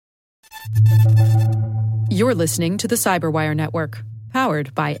You're listening to the Cyberwire Network,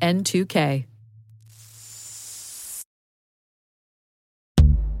 powered by N2K.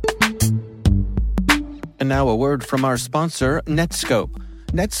 And now a word from our sponsor, Netskope.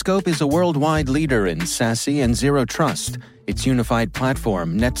 Netskope is a worldwide leader in SASE and Zero Trust. Its unified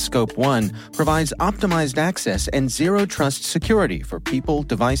platform, Netskope One, provides optimized access and Zero Trust security for people,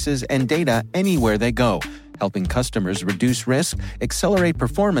 devices, and data anywhere they go, helping customers reduce risk, accelerate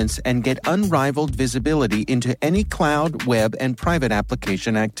performance, and get unrivaled visibility into any cloud, web, and private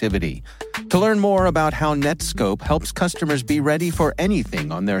application activity. To learn more about how Netskope helps customers be ready for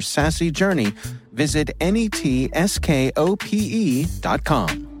anything on their SASE journey, visit netskope.com.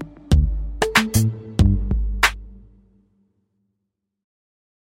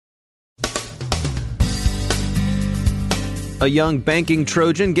 A young banking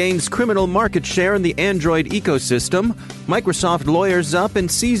Trojan gains criminal market share in the Android ecosystem. Microsoft lawyers up and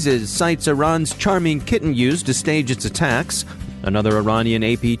seizes sites Iran's Charming Kitten used to stage its attacks. Another Iranian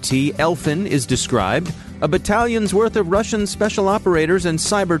APT, Elfin, is described. A battalion's worth of Russian special operators and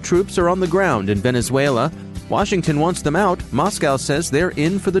cyber troops are on the ground in Venezuela. Washington wants them out. Moscow says they're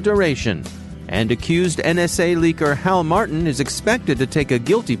in for the duration. And accused NSA leaker Hal Martin is expected to take a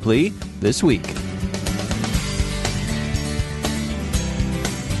guilty plea this week.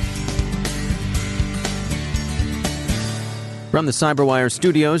 From the CyberWire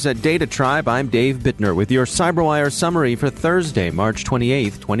studios at Data Tribe, I'm Dave Bittner with your CyberWire summary for Thursday, March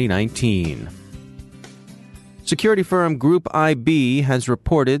 28, 2019. Security firm Group IB has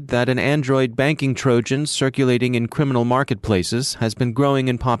reported that an Android banking Trojan circulating in criminal marketplaces has been growing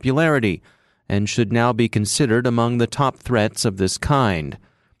in popularity and should now be considered among the top threats of this kind.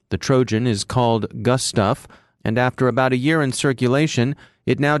 The Trojan is called Gustaf, and after about a year in circulation,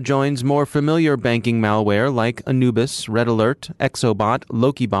 it now joins more familiar banking malware like Anubis, Red Alert, Exobot,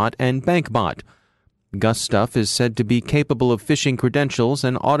 Lokibot, and BankBot. Gustaf is said to be capable of phishing credentials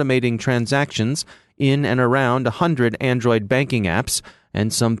and automating transactions in and around 100 Android banking apps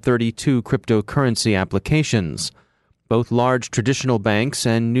and some 32 cryptocurrency applications. Both large traditional banks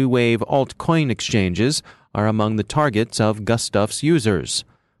and new wave altcoin exchanges are among the targets of Gustaf's users.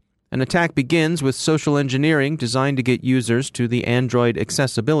 An attack begins with social engineering designed to get users to the Android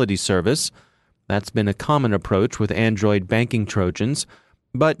Accessibility Service. That's been a common approach with Android banking Trojans,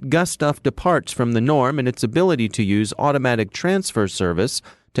 but Gustaf departs from the norm in its ability to use automatic transfer service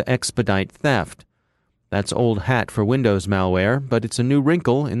to expedite theft. That's old hat for Windows malware, but it's a new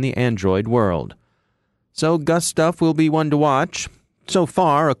wrinkle in the Android world. So Gustaf will be one to watch. So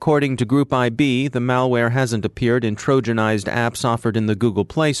far, according to Group IB, the malware hasn't appeared in Trojanized apps offered in the Google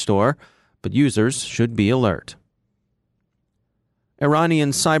Play Store, but users should be alert.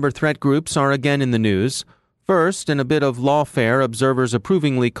 Iranian cyber threat groups are again in the news. First, in a bit of lawfare observers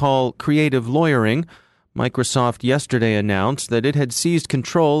approvingly call creative lawyering, Microsoft yesterday announced that it had seized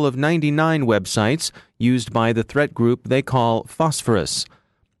control of 99 websites used by the threat group they call Phosphorus.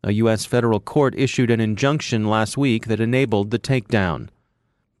 A U.S. federal court issued an injunction last week that enabled the takedown.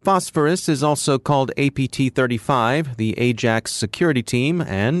 Phosphorus is also called APT-35, the Ajax security team,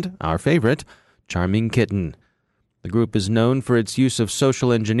 and, our favorite, Charming Kitten. The group is known for its use of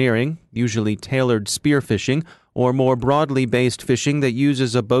social engineering, usually tailored spear phishing, or more broadly based phishing that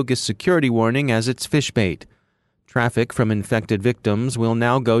uses a bogus security warning as its fish bait. Traffic from infected victims will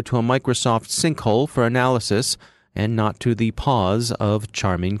now go to a Microsoft sinkhole for analysis, and not to the paws of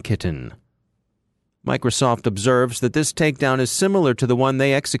Charming Kitten. Microsoft observes that this takedown is similar to the one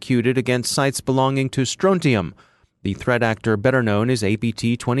they executed against sites belonging to Strontium, the threat actor better known as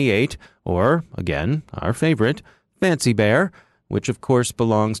APT-28, or, again, our favorite, Fancy Bear, which of course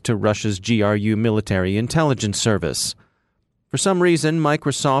belongs to Russia's GRU military intelligence service. For some reason,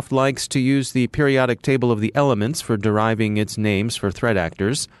 Microsoft likes to use the periodic table of the elements for deriving its names for threat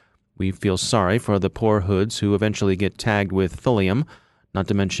actors. We feel sorry for the poor hoods who eventually get tagged with thulium, not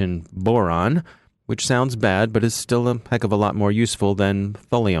to mention boron, which sounds bad but is still a heck of a lot more useful than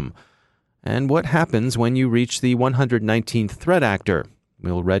thulium. And what happens when you reach the 119th threat actor?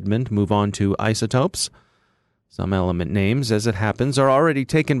 Will Redmond move on to isotopes? Some element names, as it happens, are already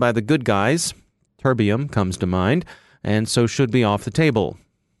taken by the good guys. Terbium comes to mind, and so should be off the table.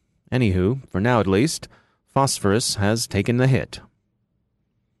 Anywho, for now at least, Phosphorus has taken the hit.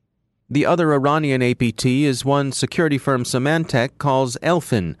 The other Iranian APT is one security firm Symantec calls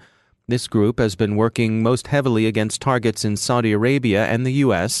Elfin. This group has been working most heavily against targets in Saudi Arabia and the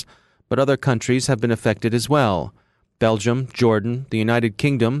U.S., but other countries have been affected as well. Belgium, Jordan, the United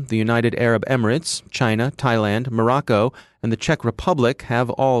Kingdom, the United Arab Emirates, China, Thailand, Morocco, and the Czech Republic have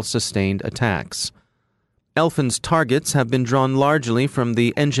all sustained attacks. Elfin's targets have been drawn largely from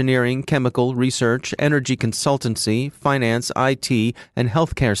the engineering, chemical, research, energy consultancy, finance, IT, and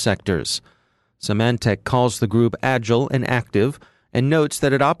healthcare sectors. Symantec calls the group agile and active and notes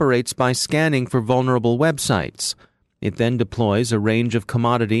that it operates by scanning for vulnerable websites. It then deploys a range of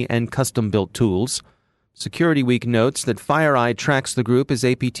commodity and custom-built tools. Security Week notes that FireEye tracks the group as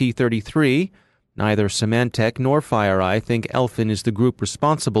APT-33. Neither Symantec nor FireEye think Elfin is the group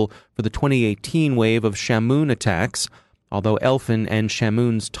responsible for the 2018 wave of Shamoon attacks, although Elfin and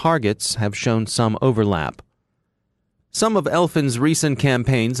Shamoon's targets have shown some overlap. Some of Elfin's recent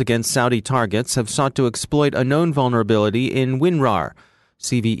campaigns against Saudi targets have sought to exploit a known vulnerability in WinRAR,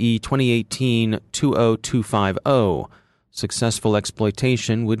 CVE 2018-20250. Successful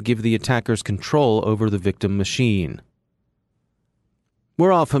exploitation would give the attackers control over the victim machine.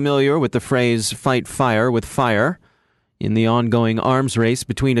 We're all familiar with the phrase, fight fire with fire. In the ongoing arms race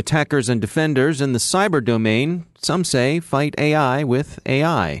between attackers and defenders in the cyber domain, some say fight AI with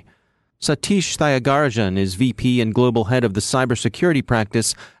AI. Satish Thiagarajan is VP and Global Head of the Cybersecurity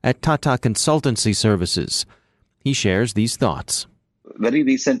Practice at Tata Consultancy Services. He shares these thoughts. Very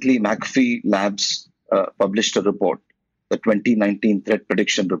recently, McAfee Labs published a report, the 2019 Threat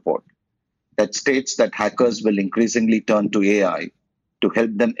Prediction Report, that states that hackers will increasingly turn to AI to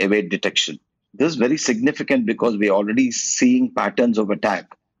help them evade detection. This is very significant because we're already seeing patterns of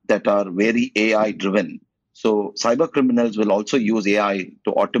attack that are very AI-driven. So cyber criminals will also use AI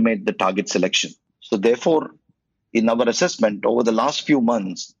to automate the target selection. So therefore, in our assessment, over the last few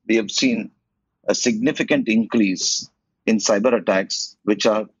months, we have seen a significant increase in cyber attacks, which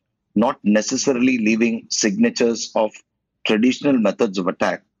are not necessarily leaving signatures of traditional methods of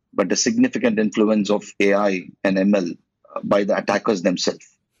attack, but a significant influence of AI and ML by the attackers themselves.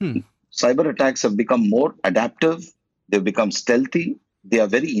 Cyber attacks have become more adaptive, they've become stealthy, they are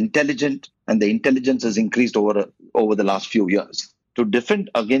very intelligent, and the intelligence has increased over the last few years. To defend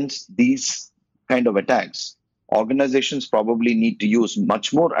against these kind of attacks, organizations probably need to use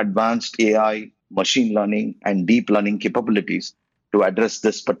much more advanced AI, machine learning, and deep learning capabilities to address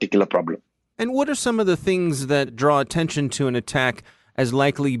this particular problem. And what are some of the things that draw attention to an attack as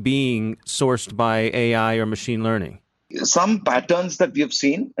likely being sourced by AI or machine learning? Some patterns that we have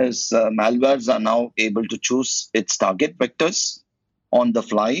seen is malwares are now able to choose its target vectors on the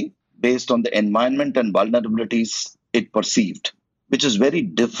fly based on the environment and vulnerabilities it perceived, which is very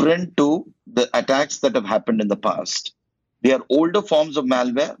different to the attacks that have happened in the past. There are older forms of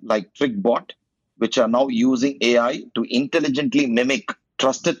malware like TrickBot, which are now using AI to intelligently mimic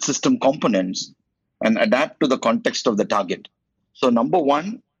trusted system components and adapt to the context of the target. So number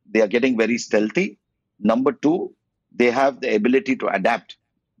one, they are getting very stealthy. Number two, they have the ability to adapt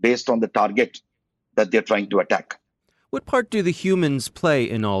based on the target that they're trying to attack. What part do the humans play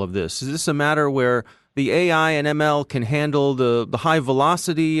in all of this? Is this a matter where the AI and ML can handle the high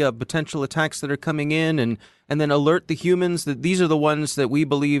velocity of potential attacks that are coming in and then alert the humans that these are the ones that we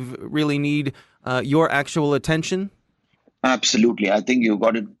believe really need your actual attention? Absolutely. I think you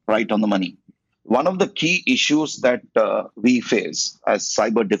got it right on the money. One of the key issues that we face as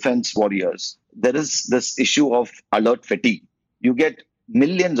cyber defense warriors, there is this issue of alert fatigue. You get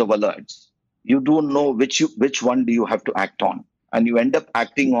millions of alerts. You don't know which one do you have to act on. And you end up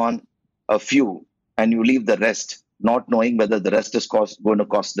acting on a few and you leave the rest, not knowing whether the rest is going to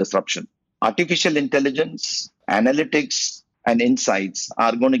cause disruption. Artificial intelligence, analytics, and insights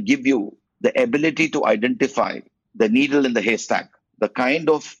are going to give you the ability to identify the needle in the haystack. The kind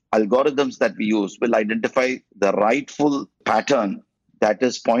of algorithms that we use will identify the rightful pattern that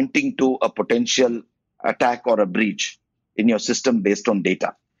is pointing to a potential attack or a breach in your system based on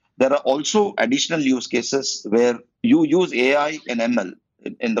data. There are also additional use cases where you use AI and ML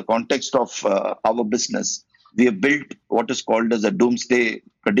in the context of our business. We have built what is called as a doomsday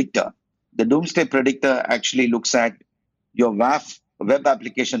predictor. The doomsday predictor actually looks at your WAF, web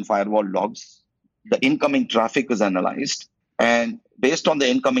application firewall logs. The incoming traffic is analyzed. And based on the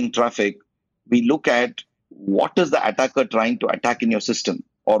incoming traffic, we look at what is the attacker trying to attack in your system,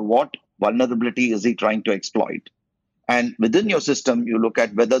 or what vulnerability is he trying to exploit. And within your system, you look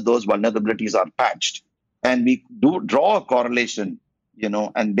at whether those vulnerabilities are patched. And we do draw a correlation,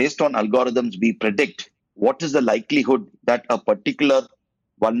 and based on algorithms, we predict what is the likelihood that a particular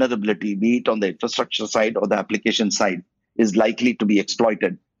vulnerability, be it on the infrastructure side or the application side, is likely to be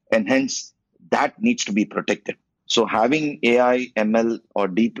exploited. And hence, that needs to be protected. So having AI, ML, or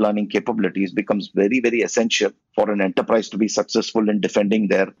deep learning capabilities becomes very, very essential for an enterprise to be successful in defending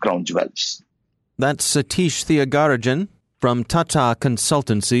their crown jewels. That's Satish Thiagarajan from Tata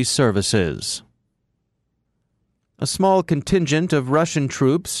Consultancy Services. A small contingent of Russian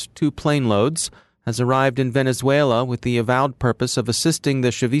troops, 2 plane loads, has arrived in Venezuela with the avowed purpose of assisting the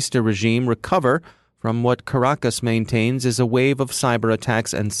Chavista regime recover from what Caracas maintains is a wave of cyber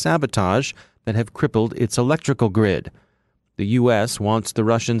attacks and sabotage that have crippled its electrical grid. The U.S. wants the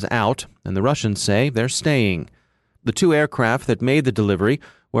Russians out, and the Russians say they're staying. The two aircraft that made the delivery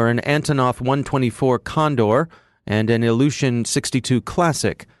were an Antonov 124 Condor and an Ilyushin 62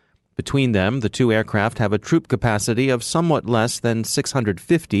 Classic. Between them, the two aircraft have a troop capacity of somewhat less than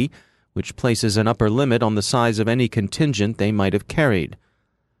 650, which places an upper limit on the size of any contingent they might have carried.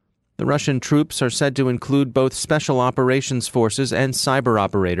 The Russian troops are said to include both special operations forces and cyber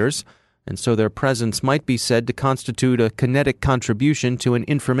operators, and so their presence might be said to constitute a kinetic contribution to an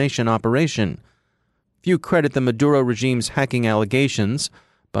information operation. Few credit the Maduro regime's hacking allegations,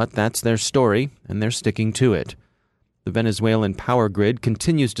 but that's their story, and they're sticking to it. The Venezuelan power grid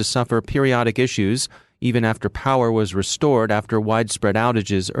continues to suffer periodic issues, even after power was restored after widespread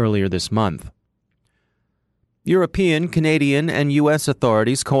outages earlier this month. European, Canadian, and U.S.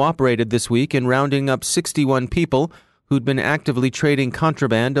 authorities cooperated this week in rounding up 61 people who'd been actively trading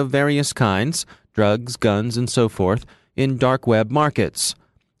contraband of various kinds, drugs, guns, and so forth, in dark web markets.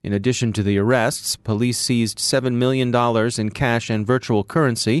 In addition to the arrests, police seized $7 million in cash and virtual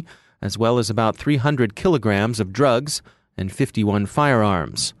currency, as well as about 300 kilograms of drugs and 51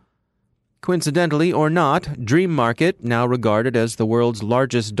 firearms. Coincidentally or not, Dream Market, now regarded as the world's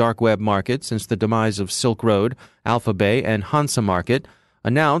largest dark web market since the demise of Silk Road, Alphabay, and Hansa Market,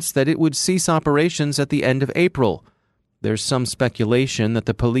 announced that it would cease operations at the end of April. There's some speculation that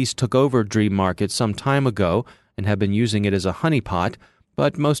the police took over Dream Market some time ago and have been using it as a honeypot,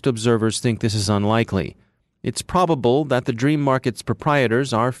 but most observers think this is unlikely. It's probable that the Dream Market's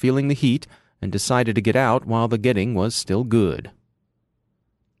proprietors are feeling the heat and decided to get out while the getting was still good.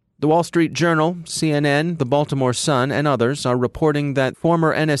 The Wall Street Journal, CNN, the Baltimore Sun, and others are reporting that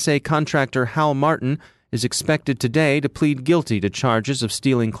former NSA contractor Hal Martin is expected today to plead guilty to charges of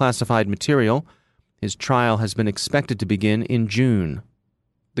stealing classified material. His trial has been expected to begin in June.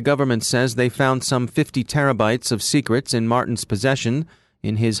 The government says they found some 50 terabytes of secrets in Martin's possession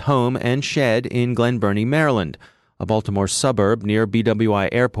in his home and shed in Glen Burnie, Maryland, a Baltimore suburb near BWI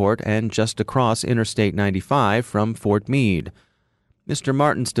Airport and just across Interstate 95 from Fort Meade. Mr.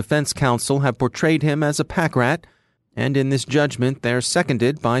 Martin's defense counsel have portrayed him as a pack rat, and in this judgment they're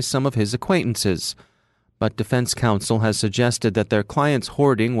seconded by some of his acquaintances. But defense counsel has suggested that their client's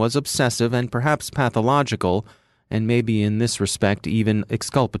hoarding was obsessive and perhaps pathological, and maybe in this respect even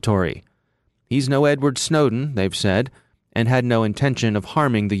exculpatory. He's no Edward Snowden, they've said, and had no intention of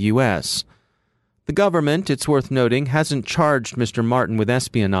harming the U.S. The government, it's worth noting, hasn't charged Mr. Martin with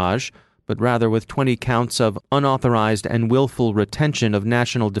espionage, but rather with 20 counts of unauthorized and willful retention of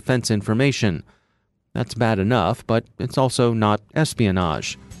national defense information. That's bad enough, but it's also not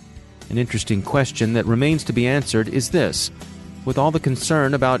espionage. An interesting question that remains to be answered is this. With all the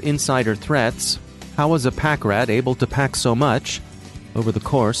concern about insider threats, how was a pack rat able to pack so much over the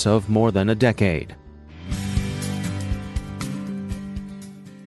course of more than a decade?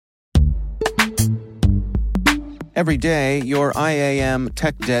 Every day, your IAM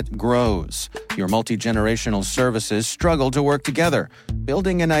tech debt grows. Your multi-generational services struggle to work together.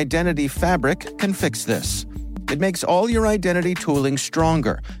 Building an identity fabric can fix this. It makes all your identity tooling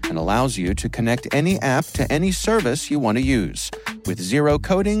stronger and allows you to connect any app to any service you want to use, with zero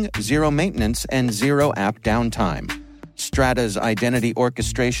coding, zero maintenance, and zero app downtime. Strata's identity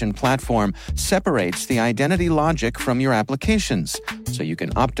orchestration platform separates the identity logic from your applications, so you can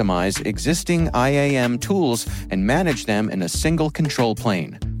optimize existing IAM tools and manage them in a single control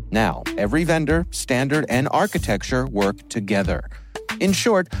plane. Now, every vendor, standard, and architecture work together. In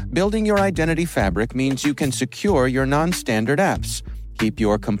short, building your identity fabric means you can secure your non-standard apps, keep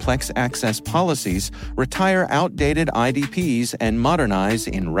your complex access policies, retire outdated IDPs, and modernize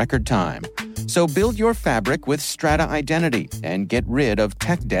in record time. So build your fabric with Strata Identity and get rid of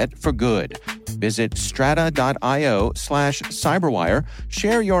tech debt for good. Visit strata.io/cyberwire,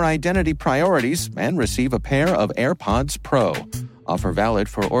 share your identity priorities, and receive a pair of AirPods Pro. Offer valid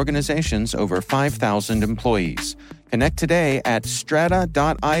for organizations over 5,000 employees. Connect today at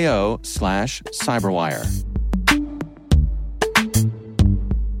strata.io/cyberwire.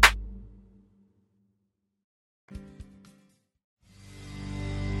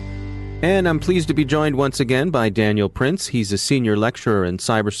 And I'm pleased to be joined once again by Daniel Prince. He's a senior lecturer in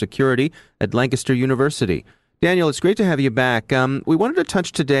cybersecurity at Lancaster University. Daniel, it's great to have you back. We wanted to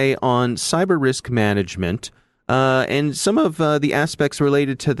touch today on cyber risk management and some of the aspects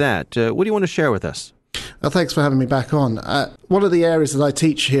related to that. What do you want to share with us? Thanks for having me back on. One of the areas that I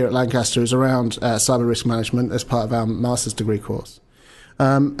teach here at Lancaster is around cyber risk management as part of our master's degree course.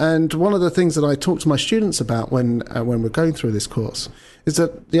 And one of the things that I talk to my students about when we're going through this course is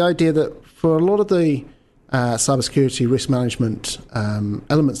that the idea that for a lot of the cybersecurity risk management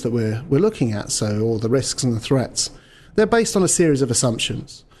elements that we're looking at, so all the risks and the threats, they're based on a series of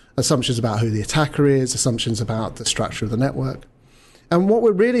assumptions about who the attacker is, assumptions about the structure of the network. And what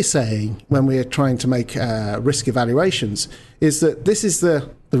we're really saying when we're trying to make risk evaluations is that this is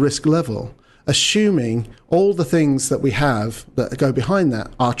the risk level, assuming all the things that we have that go behind that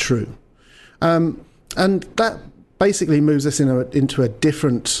are true. And that basically moves us into a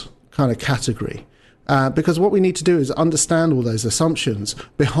different kind of category. Because what we need to do is understand all those assumptions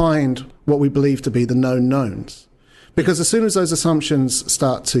behind what we believe to be the known knowns. Because as soon as those assumptions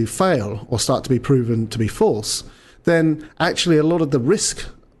start to fail or start to be proven to be false, then actually a lot of the risk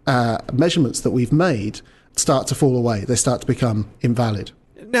measurements that we've made start to fall away. They start to become invalid.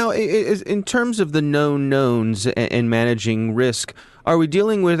 Now, in terms of the known knowns and managing risk, are we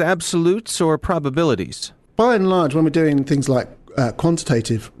dealing with absolutes or probabilities? By and large, when we're doing things like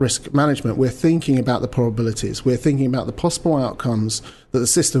quantitative risk management, we're thinking about the probabilities. We're thinking about the possible outcomes that the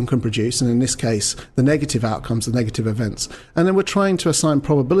system can produce, and in this case, the negative outcomes, the negative events. And then we're trying to assign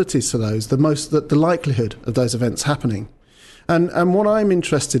probabilities to those, the likelihood of those events happening. And what I'm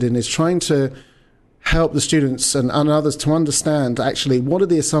interested in is trying to help the students and others to understand actually what are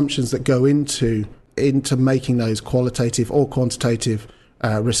the assumptions that go into making those qualitative or quantitative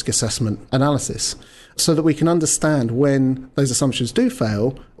risk assessment analysis, so that we can understand when those assumptions do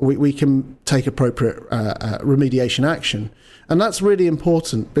fail, we can take appropriate remediation action. And that's really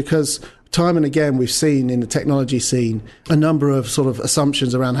important because time and again we've seen in the technology scene a number of sort of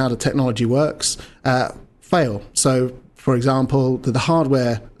assumptions around how the technology works fail. So, for example, the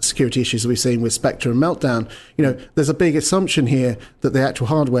hardware security issues that we've seen with Spectre and Meltdown, there's a big assumption here that the actual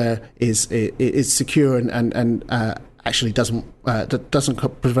hardware is secure and actually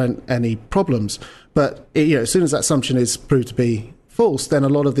doesn't prevent any problems. But as soon as that assumption is proved to be false, then a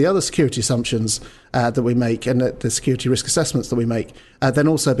lot of the other security assumptions that we make and the security risk assessments that we make then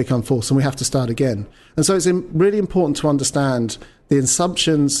also become false, and we have to start again. And so it's really important to understand the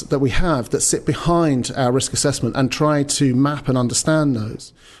assumptions that we have that sit behind our risk assessment and try to map and understand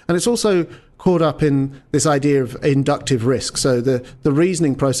those. And it's also caught up in this idea of inductive risk. So the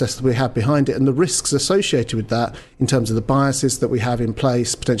reasoning process that we have behind it and the risks associated with that in terms of the biases that we have in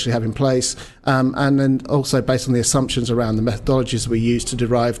place, potentially have in place, and then also based on the assumptions around the methodologies we use to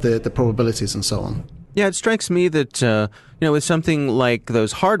derive the probabilities and so on. Yeah, it strikes me that, with something like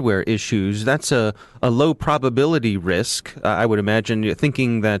those hardware issues, that's a low probability risk. I would imagine,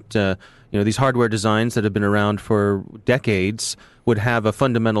 thinking that, these hardware designs that have been around for decades would have a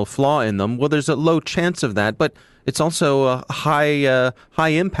fundamental flaw in them. Well, there's a low chance of that, but it's also a high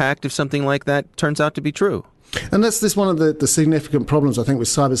impact if something like that turns out to be true. And that's one of the significant problems, I think, with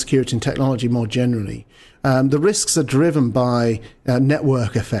cybersecurity and technology more generally. The risks are driven by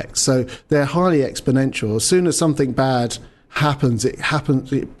network effects, so they're highly exponential. As soon as something bad happens, it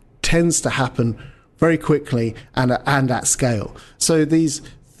tends to happen very quickly and at scale. So these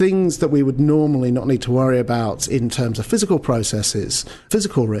things that we would normally not need to worry about in terms of physical processes,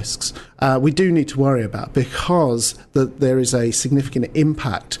 physical risks, we do need to worry about because there is a significant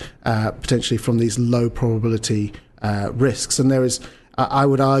impact potentially from these low probability risks. And there is, I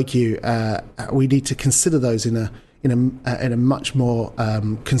would argue, we need to consider those in a much more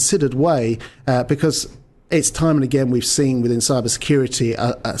considered way because it's time and again we've seen within cybersecurity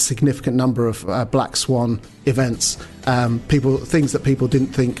a significant number of black swan events. Things that people didn't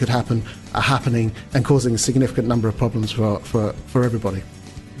think could happen are happening and causing a significant number of problems for everybody.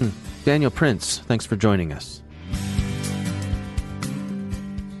 Daniel Prince, thanks for joining us.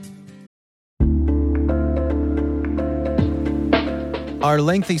 Are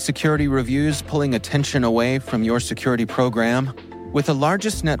lengthy security reviews pulling attention away from your security program? With the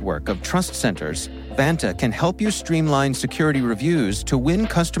largest network of trust centers, Vanta can help you streamline security reviews to win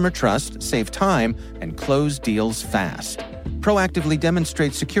customer trust, save time, and close deals fast. Proactively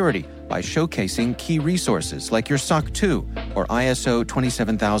demonstrate security by showcasing key resources like your SOC 2 or ISO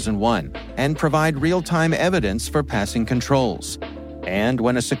 27001 and provide real-time evidence for passing controls. And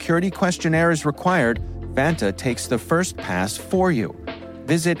when a security questionnaire is required, Vanta takes the first pass for you.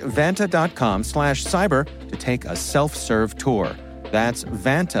 Visit vanta.com/cyber to take a self-serve tour. That's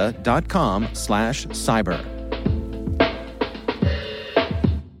vanta.com/cyber.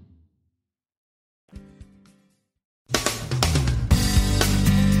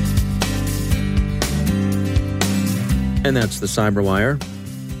 And that's the Cyberwire.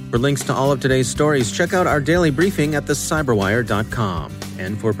 For links to all of today's stories, check out our daily briefing at thecyberwire.com.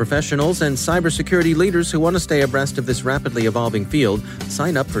 And for professionals and cybersecurity leaders who want to stay abreast of this rapidly evolving field,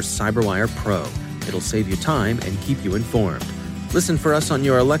 sign up for CyberWire Pro. It'll save you time and keep you informed. Listen for us on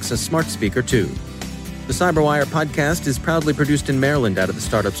your Alexa smart speaker, too. The CyberWire podcast is proudly produced in Maryland out of the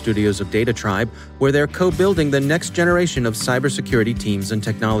startup studios of Data Tribe, where they're co-building the next generation of cybersecurity teams and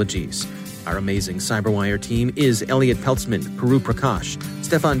technologies. Our amazing CyberWire team is Elliot Peltzman, Puru Prakash,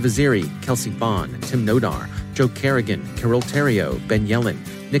 Stefan Vaziri, Kelsey Bond, Tim Nodar, Joe Kerrigan, Carol Terrio, Ben Yellen,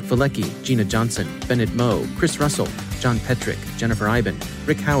 Nick Valecki, Gina Johnson, Bennett Moe, Chris Russell, John Petrick, Jennifer Iben,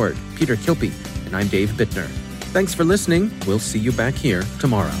 Rick Howard, Peter Kilpie, and I'm Dave Bittner. Thanks for listening. We'll see you back here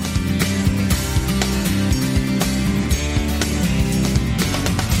tomorrow.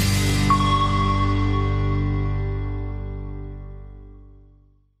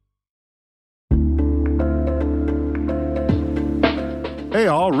 Hey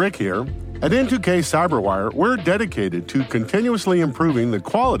all, Rick here. At N2K CyberWire, we're dedicated to continuously improving the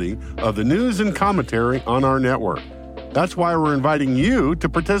quality of the news and commentary on our network. That's why we're inviting you to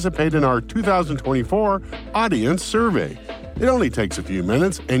participate in our 2024 audience survey. It only takes a few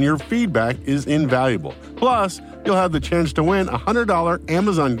minutes, and your feedback is invaluable. Plus, you'll have the chance to win a $100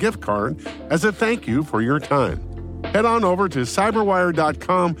 Amazon gift card as a thank you for your time. Head on over to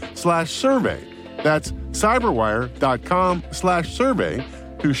cyberwire.com/survey. That's cyberwire.com/survey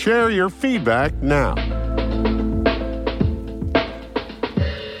to share your feedback now.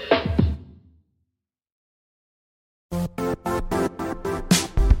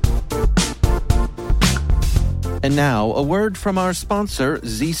 And now, a word from our sponsor,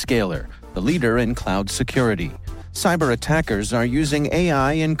 Zscaler, the leader in cloud security. Cyber attackers are using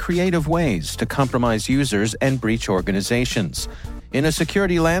AI in creative ways to compromise users and breach organizations. In a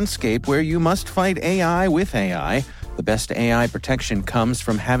security landscape where you must fight AI with AI, the best AI protection comes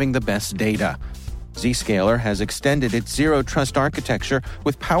from having the best data. Zscaler has extended its Zero Trust architecture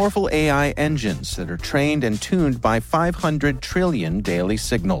with powerful AI engines that are trained and tuned by 500 trillion daily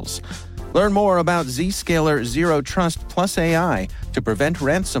signals. Learn more about Zscaler Zero Trust Plus AI to prevent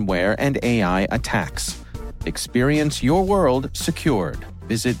ransomware and AI attacks. Experience your world secured.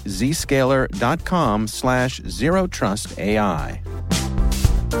 Visit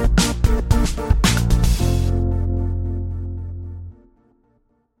zscaler.com/zerotrustai.